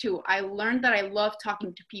things too. I learned that I love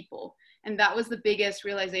talking to people. And that was the biggest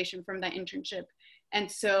realization from that internship. And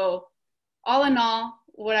so all in all,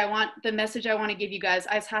 the message I want to give you guys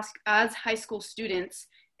as high school students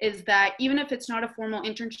is that even if it's not a formal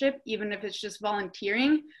internship, even if it's just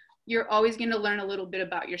volunteering, you're always going to learn a little bit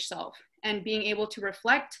about yourself, and being able to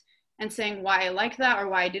reflect and saying why I like that or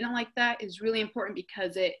why I didn't like that is really important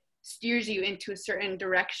because it steers you into a certain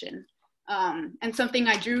direction. And something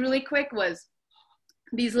I drew really quick was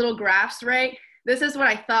these little graphs, right? This is what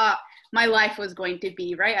I thought my life was going to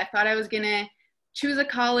be, right? I thought I was going to choose a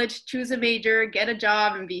college, choose a major, get a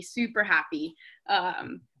job, and be super happy.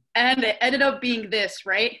 And it ended up being this,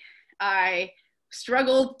 right? I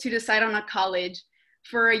struggled to decide on a college.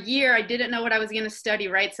 For a year, I didn't know what I was going to study,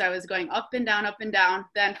 right? So I was going up and down,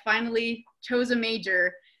 then finally chose a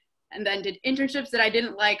major, and then did internships that I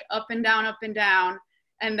didn't like, up and down,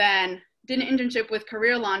 and then did an internship with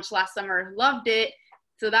Career Launch last summer, loved it.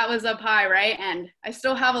 So that was up high, right? And I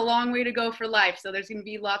still have a long way to go for life. So there's going to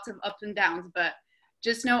be lots of ups and downs, but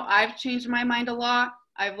just know I've changed my mind a lot.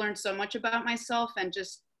 I've learned so much about myself, and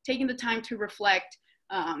just taking the time to reflect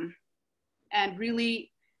and really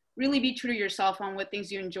be true to yourself on what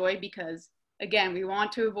things you enjoy, because again, we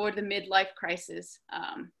want to avoid the midlife crisis.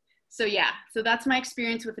 So that's my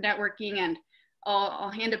experience with networking, and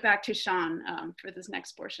I'll hand it back to Sean for this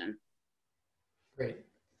next portion. Great.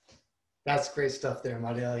 That's great stuff there,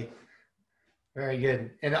 Marieli. Very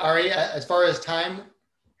good. And Ari, as far as time?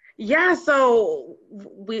 Yeah, so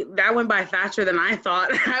that went by faster than I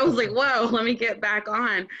thought. I was like, whoa, let me get back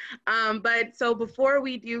on. But so before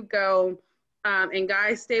we do go, and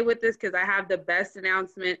guys, stay with this because I have the best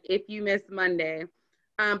announcement if you missed Monday.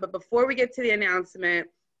 But before we get to the announcement,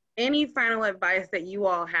 any final advice that you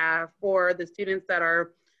all have for the students that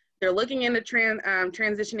they're looking into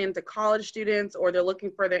transition into college students, or they're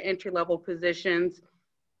looking for their entry-level positions.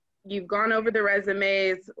 You've gone over the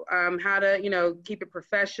resumes, how to, keep it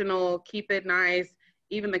professional, keep it nice,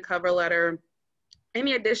 even the cover letter.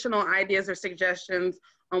 Any additional ideas or suggestions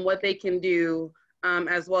on what they can do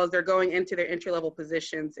as well as they're going into their entry-level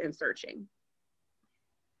positions and searching?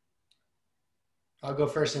 I'll go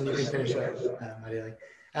first and you can finish up, Marieli.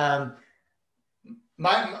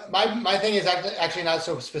 My thing is actually not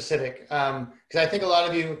so specific, because I think a lot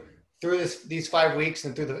of you through these 5 weeks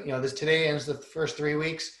and through this today ends the first 3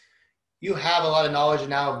 weeks, you have a lot of knowledge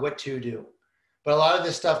now of what to do. But a lot of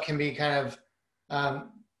this stuff can be kind of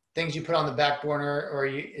things you put on the back burner, or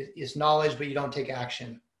it's knowledge, but you don't take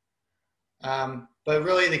action. But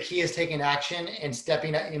really the key is taking action and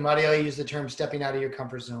stepping out. Marieli used the term stepping out of your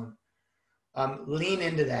comfort zone. Lean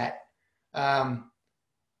into that.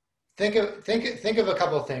 Think of a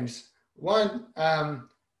couple of things. One,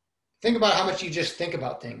 think about how much you just think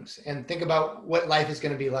about things, and think about what life is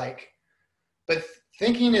going to be like. But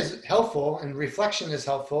thinking is helpful and reflection is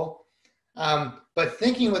helpful. But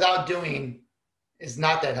thinking without doing is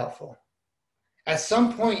not that helpful. At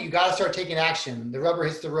some point, you got to start taking action. The rubber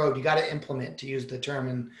hits the road. You got to implement, to use the term.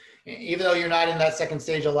 And even though you're not in that second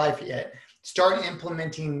stage of life yet, start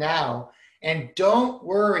implementing now. And don't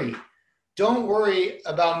worry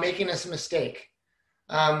about making a mistake.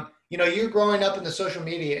 You're growing up in the social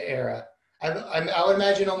media era. I would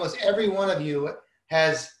imagine almost every one of you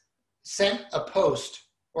has sent a post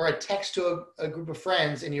or a text to a group of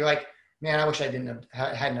friends, and you're like, man, I wish I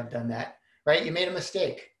hadn't have done that, right? You made a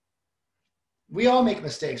mistake. We all make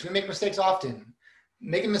mistakes. We make mistakes often.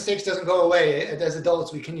 Making mistakes doesn't go away. As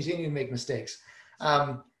adults, we continue to make mistakes.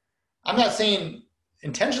 I'm not saying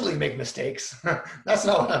intentionally make mistakes. That's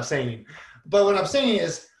not what I'm saying. But what I'm saying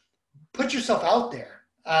is put yourself out there.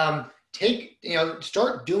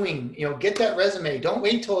 Start doing, get that resume. Don't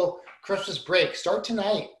wait till Christmas break. Start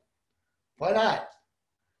tonight. Why not?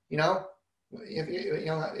 If you're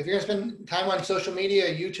gonna spend time on social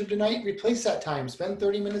media, YouTube tonight, replace that time. Spend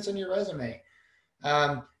 30 minutes on your resume.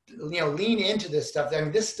 Lean into this stuff. I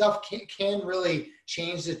mean, this stuff can really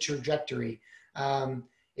change the trajectory.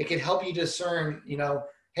 It can help you discern,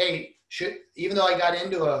 hey, even though I got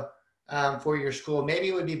into a 4-year school, maybe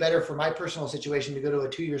it would be better for my personal situation to go to a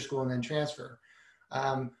 2-year school and then transfer.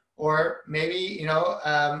 Or maybe, you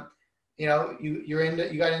got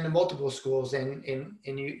into multiple schools and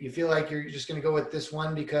you feel like you're just going to go with this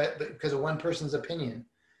one because of one person's opinion.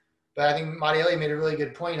 But I think Marieli made a really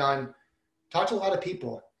good point on talk to a lot of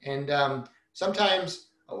people. And sometimes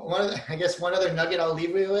one other nugget I'll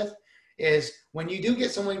leave you with is when you do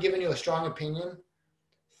get someone giving you a strong opinion,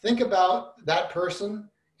 think about that person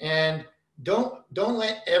and don't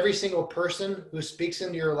let every single person who speaks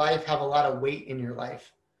into your life have a lot of weight in your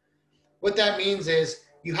life. What that means is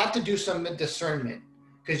you have to do some discernment,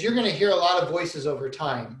 because you're going to hear a lot of voices over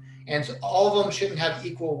time, and so all of them shouldn't have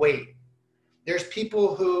equal weight. There's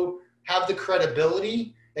people who have the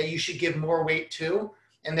credibility that you should give more weight to,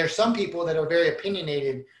 and there's some people that are very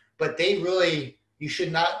opinionated, but you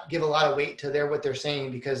should not give a lot of weight to what they're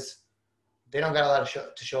saying, because they don't got a lot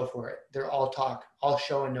to show for it. They're all talk, all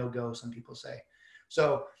show and no go, some people say.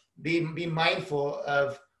 So be mindful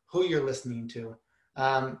of who you're listening to.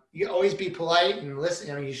 You always be polite and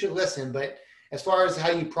listen. You should listen, but as far as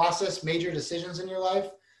how you process major decisions in your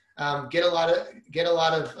life, get a lot of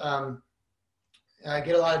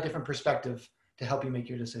different perspective to help you make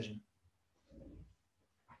your decision.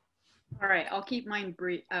 All right, I'll keep mine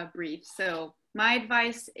brief. So my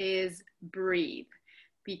advice is breathe.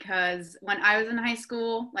 Because when I was in high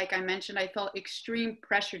school, like I mentioned, I felt extreme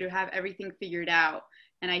pressure to have everything figured out.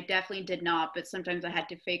 And I definitely did not, but sometimes I had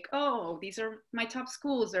to fake, oh, these are my top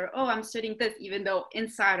schools, or, oh, I'm studying this, even though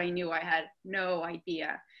inside I knew I had no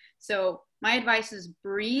idea. So my advice is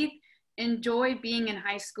breathe, enjoy being in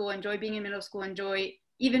high school, enjoy being in middle school, enjoy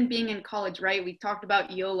even being in college, right? We talked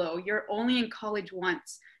about YOLO. You're only in college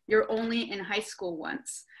once. You're only in high school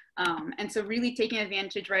once. And so really taking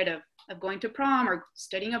advantage, right, of going to prom or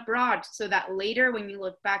studying abroad, so that later when you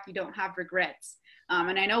look back, you don't have regrets.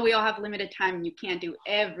 And I know we all have limited time and you can't do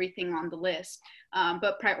everything on the list,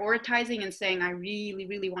 but prioritizing and saying, I really,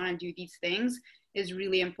 really want to do these things is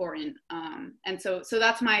really important. And so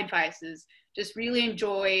that's my advice, is just really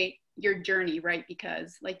enjoy your journey, right?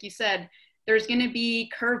 Because like you said, there's going to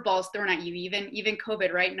be curveballs thrown at you, even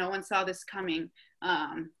COVID, right? No one saw this coming.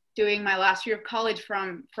 Doing my last year of college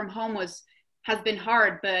from home has been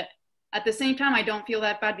hard, but at the same time, I don't feel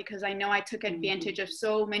that bad, because I know I took advantage of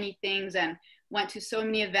so many things, and went to so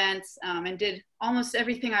many events, and did almost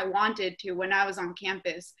everything I wanted to when I was on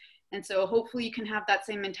campus. And so hopefully you can have that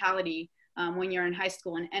same mentality when you're in high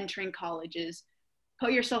school and entering colleges.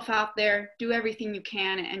 Put yourself out there, do everything you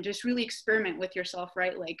can, and just really experiment with yourself,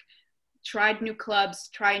 right? Like try new clubs,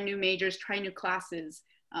 try new majors, try new classes.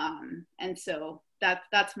 And so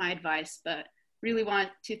that's my advice. But really want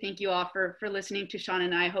to thank you all for listening to Sean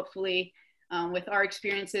and I. Hopefully with our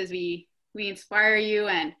experiences, we inspire you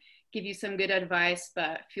and give you some good advice,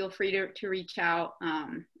 but feel free to reach out,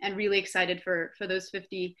 and really excited for those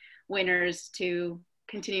 50 winners to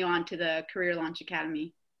continue on to the Career Launch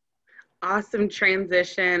Academy. Awesome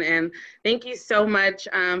transition. And thank you so much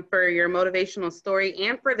for your motivational story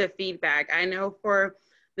and for the feedback. I know for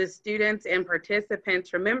the students and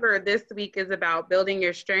participants, remember this week is about building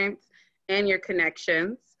your strengths and your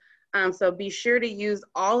connections. So be sure to use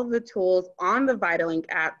all of the tools on the VitaLink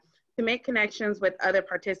app to make connections with other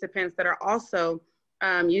participants that are also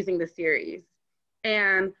using the series.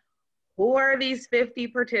 And who are these 50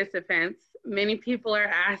 participants? Many people are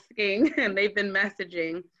asking and they've been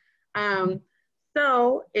messaging.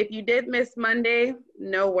 So if you did miss Monday,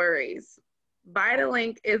 no worries.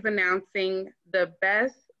 VitaLink is announcing the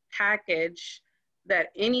best package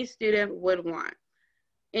that any student would want.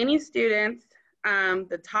 Any students,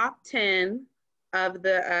 the top 10 of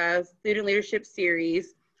the Student Leadership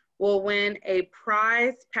Series will win a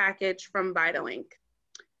prize package from VitaLink.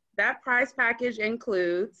 That prize package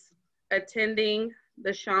includes attending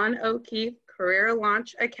the Sean O'Keefe Career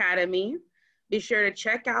Launch Academy. Be sure to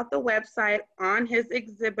check out the website on his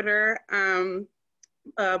exhibitor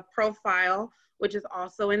profile, which is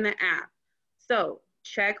also in the app. So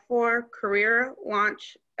check for Career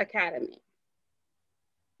Launch Academy.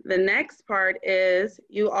 The next part is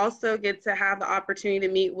you also get to have the opportunity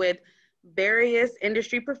to meet with various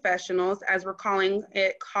industry professionals, as we're calling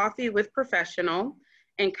it Coffee with Professional,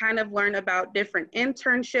 and kind of learn about different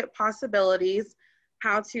internship possibilities,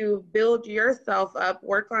 how to build yourself up,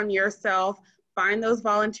 work on yourself, find those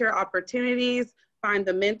volunteer opportunities, find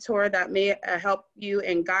the mentor that may help you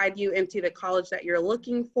and guide you into the college that you're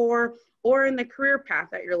looking for or in the career path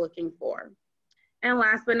that you're looking for. And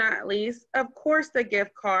last but not least, of course, the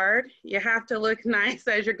gift card. You have to look nice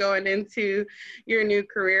as you're going into your new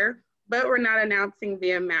career, but we're not announcing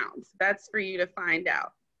the amounts. That's for you to find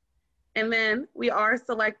out. And then we are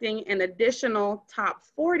selecting an additional top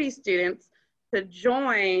 40 students to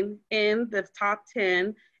join in the top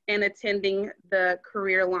 10 and attending the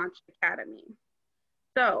Career Launch Academy.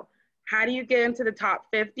 So how do you get into the top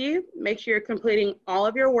 50? Make sure you're completing all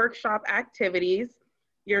of your workshop activities.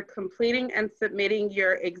 You're completing and submitting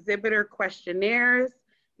your exhibitor questionnaires.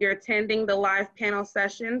 You're attending the live panel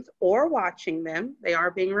sessions or watching them. They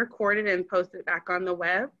are being recorded and posted back on the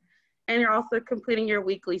web. And you're also completing your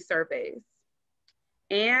weekly surveys.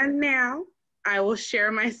 And now I will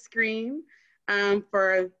share my screen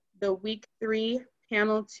for the week 3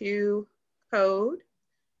 Panel 2 code.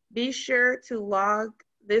 Be sure to log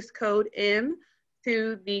this code in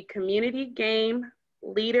to the Community Game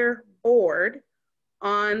Leader Board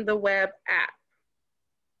on the web app.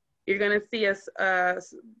 You're gonna see a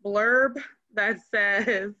blurb that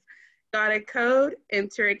says, got a code,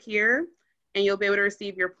 enter it here, and you'll be able to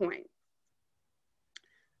receive your points.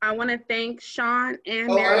 I wanna thank Sean and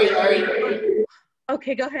Mary.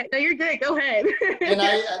 Okay, go ahead. No, you're good, go ahead. Can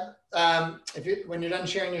I, when you're done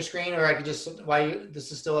sharing your screen, or I could just,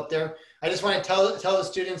 this is still up there, I just want to tell the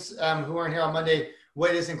students who weren't here on Monday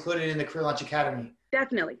what is included in the Career Launch Academy.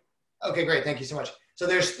 Definitely. Okay, great, thank you so much. So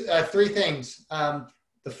there's 3 things.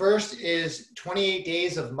 The first is 28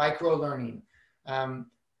 days of micro learning.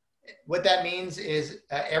 What that means is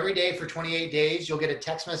every day for 28 days, you'll get a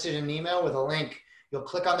text message and an email with a link. You'll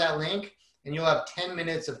click on that link and you'll have 10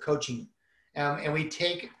 minutes of coaching. And we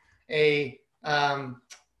take a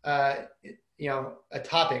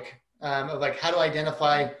topic of like how to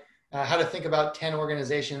identify, how to think about 10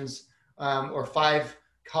 organizations or 5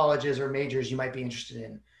 colleges or majors you might be interested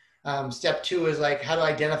in. Step 2 is like how to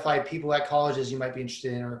identify people at colleges you might be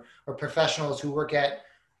interested in, or professionals who work at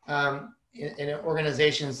in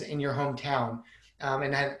organizations in your hometown.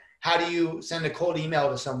 And then how do you send a cold email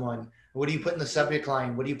to someone? What do you put in the subject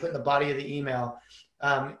line? What do you put in the body of the email?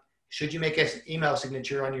 Should you make an email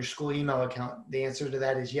signature on your school email account? The answer to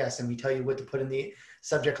that is yes, and we tell you what to put in the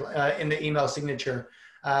subject, in the email signature.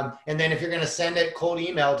 And then if you're gonna send a cold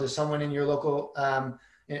email to someone in your local,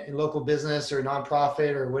 local business or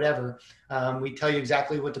nonprofit or whatever, we tell you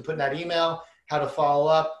exactly what to put in that email, how to follow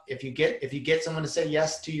up. If you get someone to say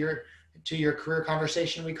yes to your career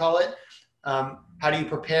conversation, we call it, how do you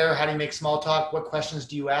prepare? How do you make small talk? What questions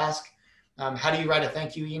do you ask? How do you write a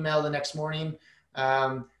thank you email the next morning?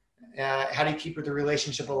 How do you keep the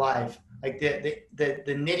relationship alive? Like the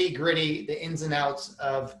nitty gritty, the ins and outs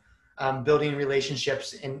of building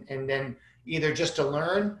relationships, and then either just to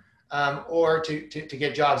learn or to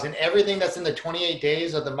get jobs. And everything that's in the 28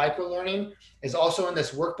 days of the micro learning is also in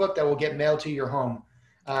this workbook that will get mailed to your home.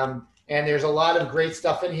 And there's a lot of great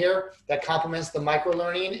stuff in here that complements the micro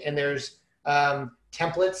learning. And there's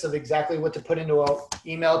templates of exactly what to put into an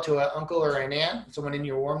email to an uncle or an aunt, someone in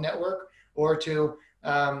your warm network, or to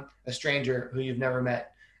a stranger who you've never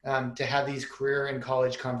met, to have these career and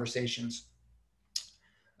college conversations.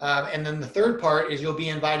 And then the third part is you'll be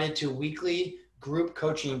invited to weekly group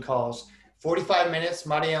coaching calls. 45 minutes,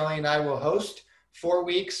 Marielle and I will host, 4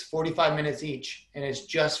 weeks, 45 minutes each. And it's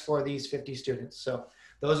just for these 50 students. So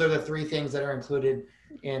those are the 3 things that are included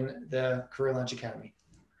in the Career Launch Academy.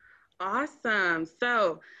 Awesome.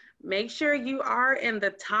 So make sure you are in the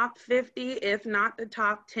top 50, if not the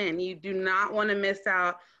top 10. You do not want to miss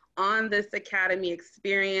out on this Academy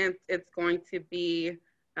experience. It's going to be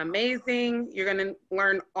amazing. You're going to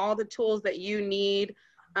learn all the tools that you need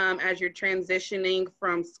as you're transitioning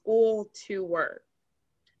from school to work.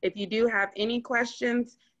 If you do have any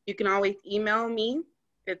questions, you can always email me.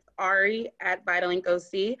 It's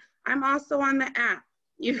Ari@VitalLink.OC. I'm also on the app.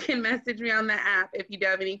 You can message me on the app if you do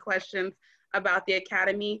have any questions about the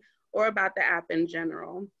Academy or about the app in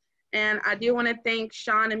general. And I do want to thank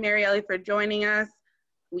Sean and Marielle for joining us.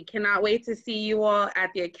 We cannot wait to see you all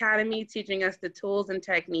at the Academy, teaching us the tools and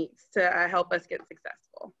techniques to help us get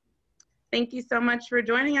successful. Thank you so much for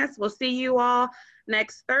joining us. We'll see you all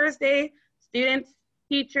next Thursday. Students,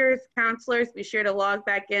 teachers, counselors, be sure to log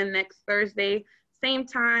back in next Thursday, same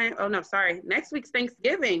time. Oh no, sorry, next week's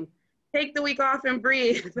Thanksgiving. Take the week off and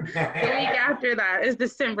breathe. The week after that is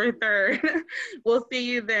December 3rd. We'll see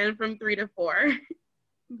you then from 3 to 4.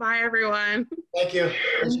 Bye, everyone. Thank you.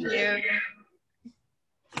 Thank you.